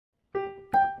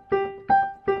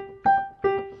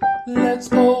Let's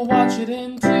go watch it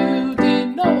in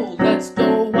 2D. No, let's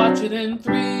go watch it in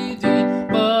 3D.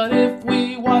 But if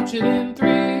we watch it in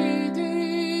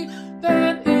 3D,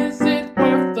 then is it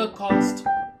worth the cost?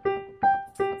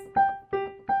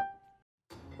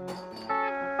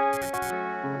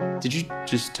 Did you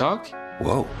just talk?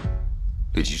 Whoa.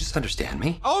 Did you just understand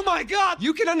me? Oh my God,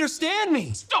 you can understand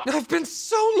me! Stop! I've been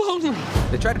so lonely!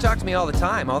 They try to talk to me all the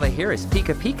time. All they hear is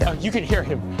Pika Pika. You can hear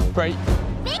him, right?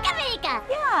 Pika Pika!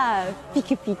 Yeah,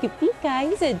 Pika Pika Pika.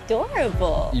 He's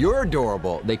adorable. You're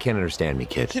adorable. They can't understand me,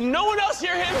 kid. Can no one else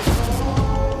hear him?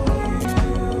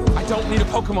 I don't need a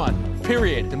Pokemon,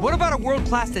 period. Then what about a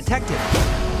world-class detective?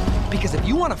 Because if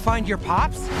you want to find your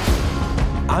Pops,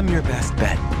 I'm your best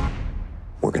bet.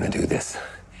 We're gonna do this.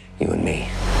 You and me.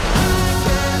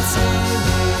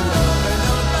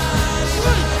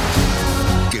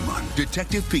 Game on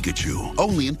Detective Pikachu,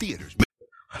 only in theaters.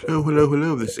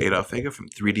 Hello. This is Adolf Vega from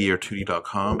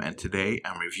 3D2D.com, and today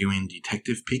I'm reviewing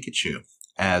Detective Pikachu.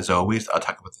 As always, I'll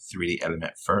talk about the 3D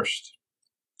element first.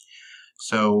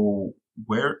 So,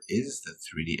 where is the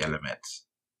 3D element?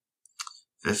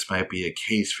 This might be a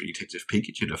case for Detective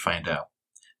Pikachu to find out.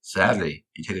 Sadly,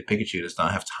 Detective Pikachu does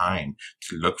not have time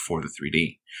to look for the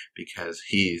 3D because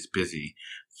he is busy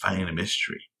finding a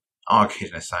mystery. All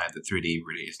occasion aside, the 3D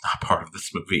really is not part of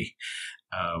this movie.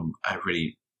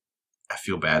 I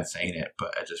feel bad saying it,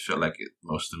 but I just feel like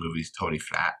most of the movie is totally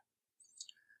flat.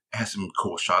 It has some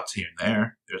cool shots here and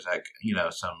there. There's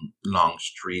some long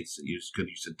streets that use good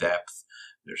use of depth.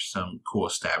 There's some cool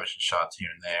establishing shots here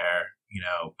and there,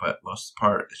 but most of the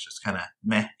part is just kind of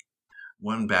meh.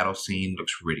 One battle scene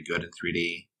looks really good in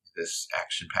 3D. This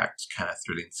action-packed kind of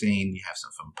thrilling scene. You have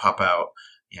some fun pop-out.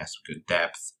 You have some good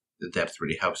depth. The depth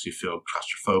really helps you feel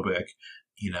claustrophobic.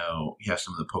 You have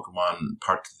some of the Pokemon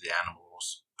parts of the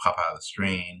animals pop out of the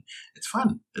screen. It's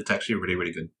fun. It's actually a really,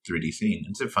 really good 3D scene.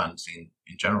 It's a fun scene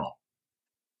in general.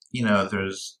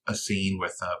 There's a scene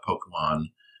with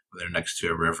Pokemon where they're next to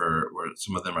a river where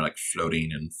some of them are like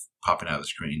floating and popping out of the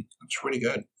screen. It's really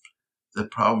good. The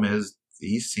problem is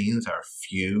these scenes are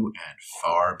few and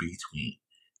far between,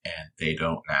 and they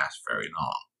don't last very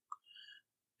long.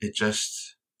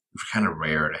 It's kind of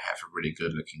rare to have a really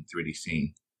good looking 3D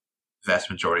scene. The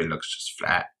vast majority looks just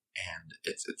flat, and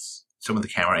it's some of the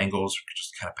camera angles are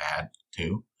just kind of bad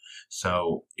too.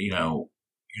 So, you're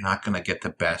not going to get the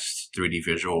best 3D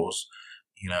visuals.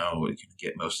 You're going to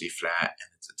get mostly flat,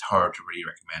 and it's hard to really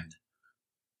recommend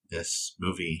this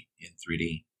movie in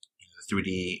 3D. The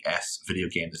 3DS video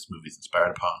game this movie is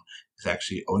inspired upon is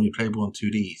actually only playable in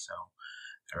 2D, so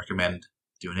I recommend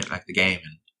doing it like the game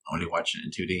and only watching it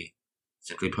in 2D.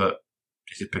 Simply put,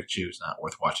 Detective Pikachu is not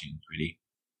worth watching in 3D.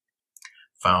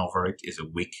 Final verdict is a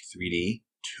weak 3D,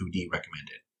 2D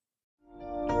recommended.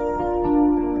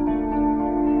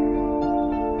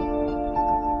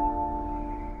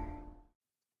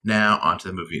 Now, onto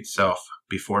the movie itself.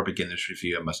 Before I begin this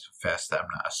review, I must confess that I'm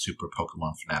not a super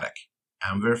Pokemon fanatic.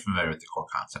 I'm very familiar with the core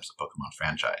concepts of the Pokemon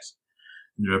franchise.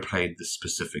 I've never played the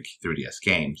specific 3DS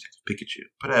game, Detective Pikachu,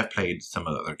 but I've played some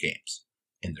of the other games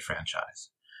in the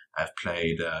franchise. I've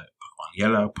played Pokemon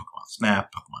Yellow, Pokemon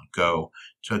Snap, Pokemon Go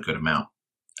to a good amount.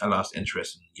 I lost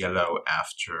interest in Yellow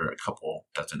after a couple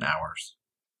dozen hours.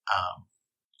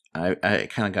 I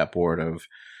kind of got bored of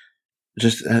it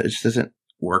just doesn't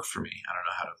work for me. I don't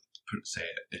know how to say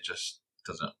it. It just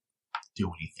doesn't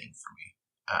do anything for me.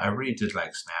 I really did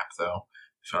like Snap, though.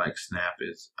 I feel like Snap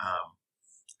is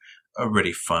a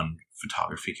really fun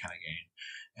photography kind of game.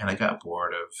 And I got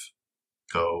bored of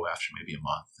Go after maybe a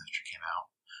month after it came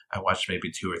out. I watched maybe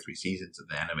 2 or 3 seasons of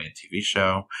the animated TV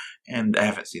show, and I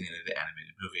haven't seen any of the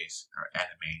animated movies or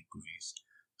anime movies.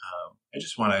 I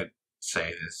just want to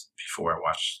say this before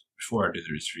I do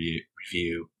this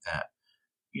review that,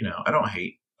 I don't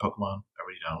hate Pokemon. I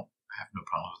really don't. I have no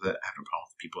problem with it. I have no problem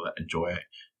with people that enjoy it.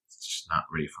 It's just not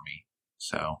really for me.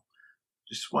 So,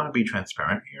 just want to be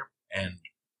transparent here. And,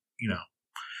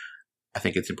 I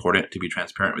think it's important to be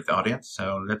transparent with the audience.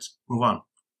 So, let's move on.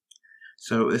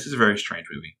 So, this is a very strange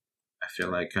movie. I feel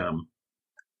like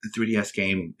the 3DS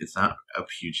game, it's not a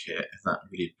huge hit. It's not a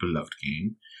really beloved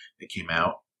game. It came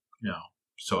out,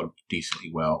 sold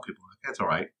decently well. People were like, that's all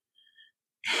right.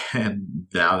 And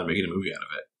now they're making a movie out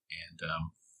of it. And,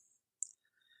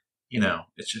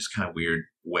 it's just kind of weird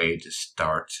way to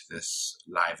start this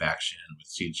live action with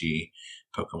CG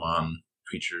Pokemon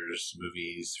creatures,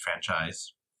 movies,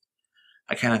 franchise.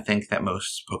 I kind of think that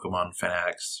most Pokemon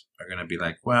fanatics are going to be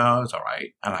like, well, it's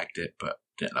alright. I liked it, but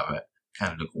didn't love it.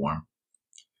 Kind of lukewarm.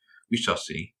 We shall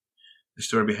see. The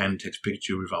story behind Detective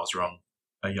Pikachu revolves around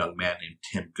a young man named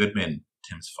Tim Goodman.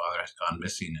 Tim's father has gone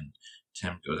missing, and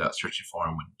Tim goes out searching for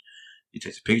him when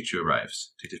Detective Pikachu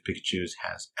arrives. Detective Pikachu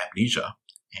has amnesia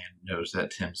and knows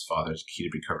that Tim's father is key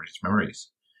to recovering his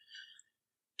memories.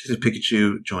 Detective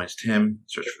Pikachu joins Tim in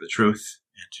search for the truth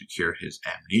and to cure his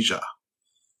amnesia.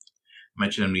 I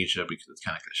mention amnesia because it's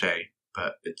kind of cliche,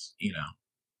 but it's,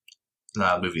 a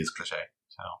lot of the movie is cliche.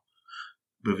 So,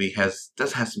 the movie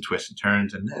does have some twists and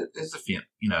turns, and it's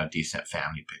a decent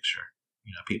family picture.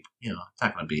 People, it's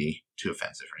not going to be too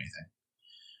offensive or anything.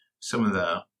 Some of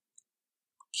the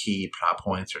key plot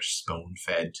points are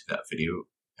spoon-fed to that video,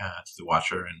 to the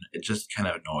watcher, and it just kind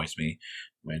of annoys me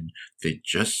when they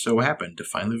just so happen to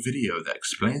find the video that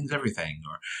explains everything,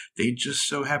 or they just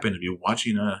so happen to be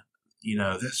watching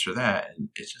this or that, and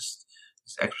it's just,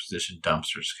 this exposition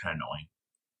dumps are just kind of annoying.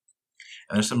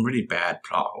 And there's some really bad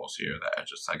plot holes here that are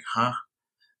just like, huh?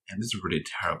 And this is a really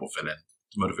terrible villain.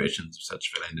 The motivations of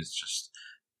such villain is just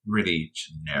really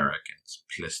generic and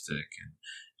simplistic, and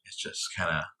it's just kind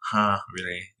of,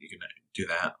 really? You're going to do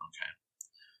that? Okay.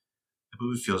 The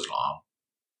movie feels long.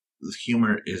 The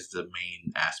humor is the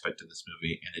main aspect of this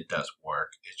movie, and it does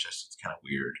work. It's kind of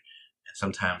weird, and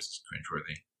sometimes it's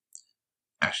cringeworthy.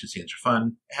 Action scenes are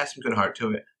fun. It has some good heart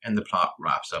to it, and the plot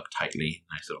wraps up tightly.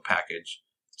 Nice little package.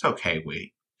 It's okay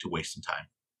to waste some time.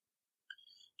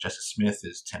 Justice Smith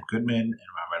is Tim Goodman, and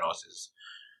Ryan Reynolds is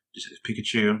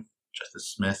Pikachu. Justice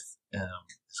Smith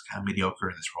is kind of mediocre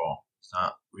in this role. It's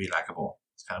not really likable.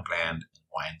 It's kind of bland and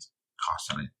whines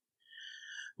constantly.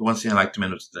 The one scene I liked him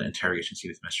in was the interrogation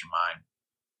scene with Mr. Mime.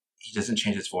 He doesn't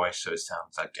change his voice, so it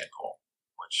sounds like Deadpool,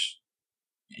 which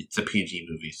it's a PG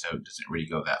movie, so it doesn't really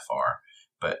go that far.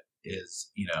 But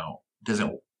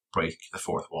doesn't break the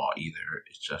fourth wall either.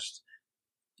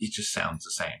 He just sounds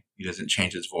the same. He doesn't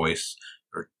change his voice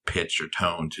or pitch or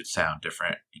tone to sound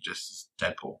different. He just is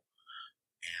Deadpool.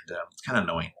 And it's kind of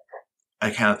annoying.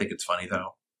 I kind of think it's funny,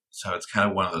 though. So it's kind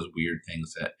of one of those weird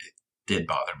things that it did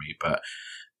bother me, but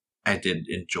I did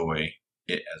enjoy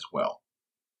it as well.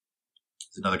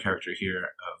 There's another character here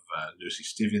of Lucy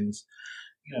Stevens.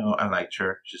 I liked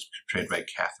her. She's portrayed by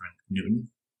Catherine Newton.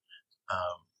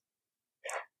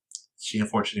 She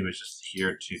unfortunately was just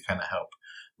here to kind of help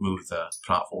move the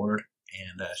plot forward,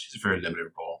 and she's a very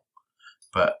limited role.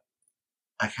 But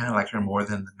I kind of like her more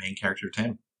than the main character,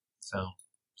 Tim. So,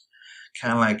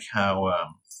 kind of like how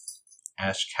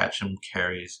Ash Ketchum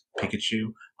carries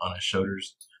Pikachu on his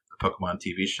shoulders, the Pokemon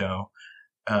TV show,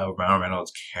 Ryan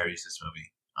Reynolds carries this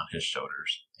movie on his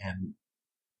shoulders, and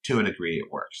to a degree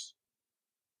it works.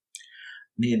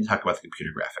 I need to talk about the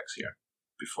computer graphics here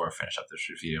before I finish up this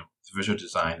review. The visual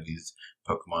design of these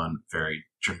Pokemon vary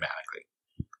dramatically.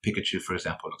 Pikachu, for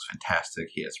example, looks fantastic.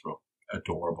 He has real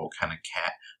adorable kind of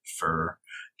cat fur,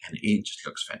 and it just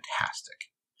looks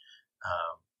fantastic.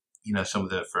 Some of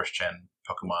the first-gen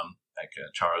Pokemon, like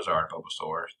Charizard,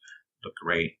 Bulbasaur, look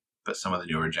great, but some of the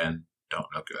newer gen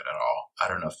don't look good at all. I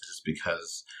don't know if this is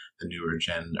because the newer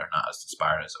gen are not as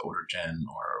inspired as older gen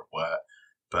or what,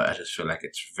 but I just feel like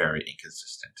it's very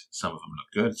inconsistent. Some of them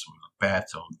look good, some of them look bad,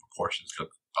 some of the proportions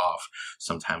look off.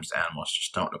 Sometimes the animals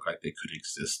just don't look like they could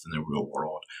exist in the real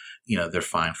world. They're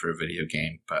fine for a video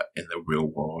game, but in the real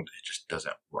world, it just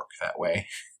doesn't work that way.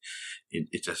 It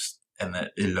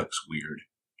looks weird,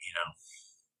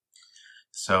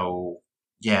 So,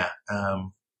 yeah.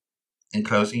 In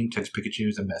closing, Detective Pikachu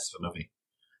is a mess of a movie.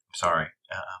 I'm sorry.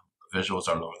 The visuals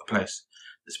are all over the place.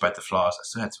 Despite the flaws, I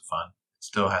still had some fun. It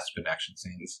still has some good action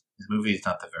scenes. The movie is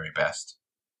not the very best,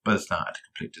 but it's not a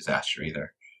complete disaster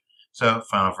either. So,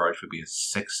 final verdict would be a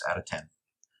 6 out of 10.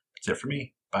 That's it for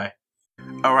me. Bye.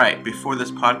 Alright, before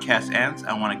this podcast ends,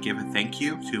 I want to give a thank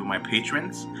you to my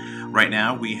patrons. Right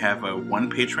now, we have one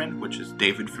patron, which is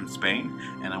David from Spain,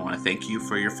 and I want to thank you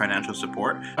for your financial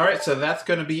support. Alright, so that's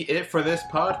going to be it for this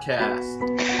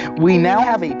podcast. We now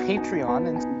have a Patreon,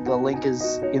 and the link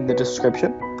is in the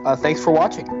description. Thanks for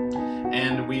watching.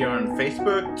 And we are on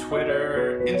Facebook,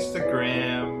 Twitter,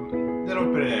 Instagram, a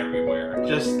little bit everywhere.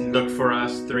 Just look for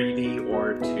us, 3D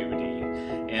or 2D.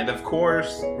 And of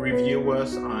course, review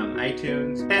us on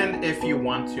iTunes. And if you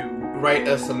want to write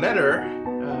us a letter,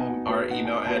 our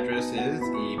email address is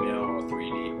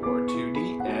email3dortwo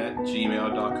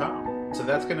d@gmail.com. So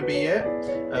that's going to be it.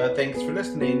 Thanks for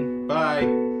listening. Bye.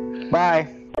 Bye.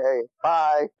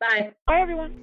 Bye. Bye, everyone.